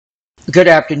Good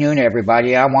afternoon,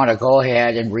 everybody. I want to go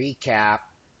ahead and recap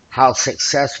how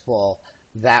successful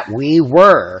that we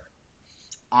were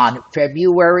on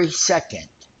February 2nd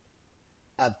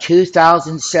of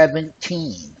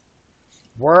 2017.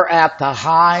 We're at the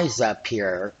highs up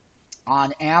here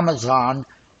on Amazon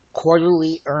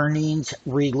quarterly earnings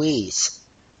release.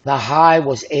 The high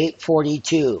was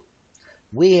 842.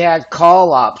 We had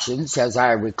call options, as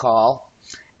I recall,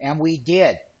 and we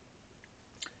did.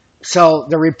 So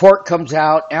the report comes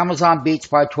out, Amazon beats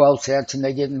by 12 cents, and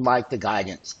they didn't like the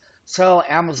guidance. So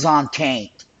Amazon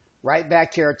tanked right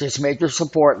back here at this major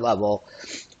support level,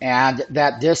 and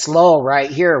that this low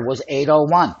right here was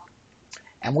 801.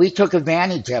 And we took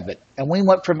advantage of it. And we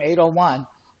went from 801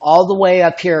 all the way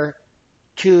up here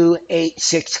to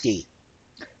 860.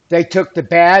 They took the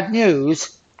bad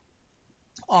news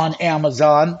on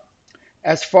Amazon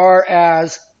as far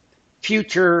as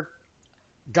future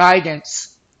guidance.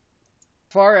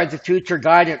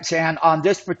 And on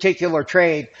this particular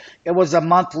trade, it was a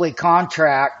monthly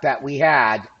contract that we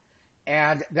had,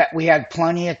 and that we had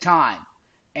plenty of time,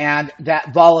 and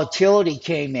that volatility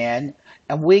came in,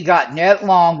 and we got net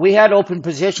long. We had open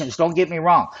positions, don't get me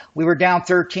wrong. We were down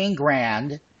 13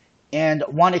 grand in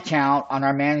one account on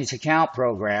our managed account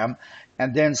program,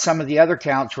 and then some of the other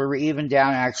accounts we were even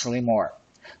down actually more.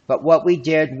 But what we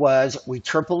did was we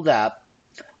tripled up.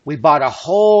 We bought a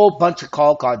whole bunch of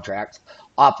call contracts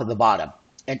off of the bottom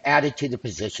and added to the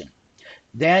position.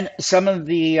 Then some of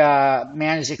the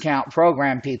managed account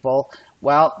program people,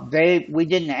 well, we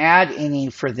didn't add any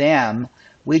for them.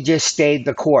 We just stayed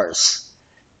the course.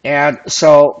 And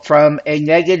so from a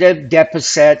negative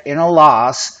deficit in a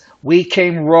loss, we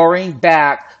came roaring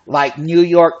back like New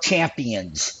York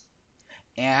champions.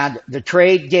 And the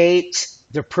trade dates,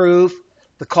 the proof,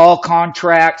 the call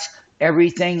contracts,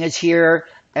 everything is here,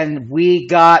 and we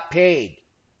got paid.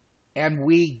 And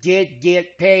we did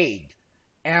get paid.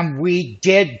 And we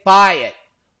did buy it.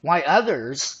 Why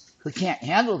others who can't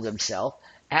handle themselves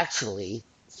actually,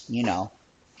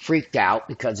 freaked out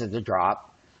because of the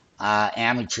drop,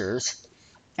 amateurs.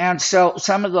 And so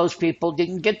some of those people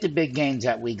didn't get the big gains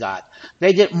that we got.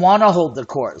 They didn't want to hold the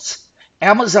course.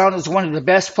 Amazon is one of the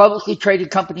best publicly traded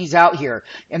companies out here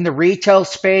in the retail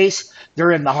space.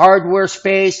 They're in the hardware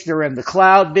space. They're in the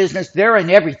cloud business. They're in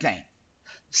everything.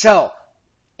 So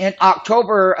in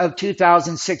October of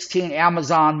 2016,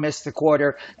 Amazon missed the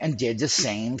quarter and did the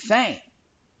same thing.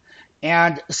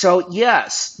 And so,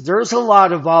 yes, there's a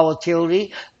lot of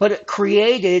volatility, but it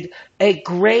created a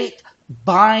great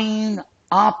buying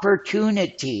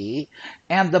opportunity.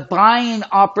 And the buying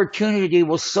opportunity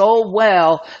was so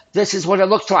well, this is what it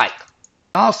looks like.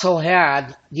 Also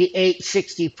had the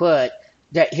 860 put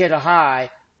that hit a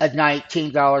high of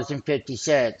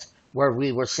 $19.50 where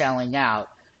we were selling out.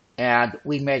 And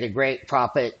we made a great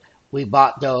profit. We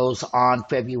bought those on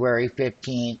February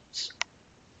 15th.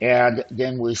 And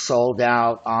then we sold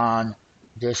out on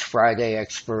this Friday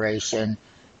expiration.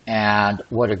 And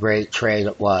what a great trade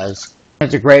it was. One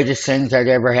of the greatest things that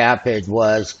ever happened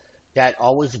was that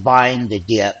always buying the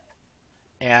dip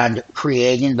and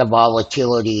creating the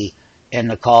volatility in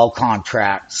the call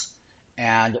contracts.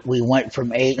 And we went from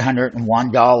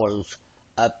 $801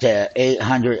 up to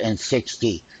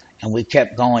 $860. And we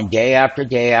kept going day after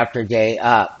day after day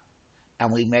up.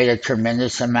 And we made a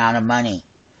tremendous amount of money.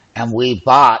 And we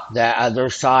bought the other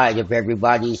side of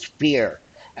everybody's fear.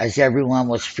 As everyone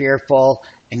was fearful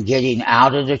and getting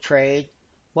out of the trade,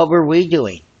 what were we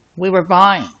doing? We were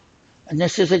buying. And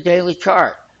this is a daily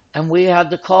chart. And we had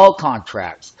the call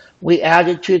contracts. We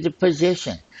added to the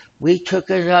position. We took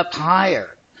it up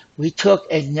higher. We took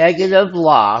a negative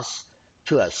loss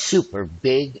to a super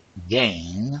big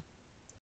gain.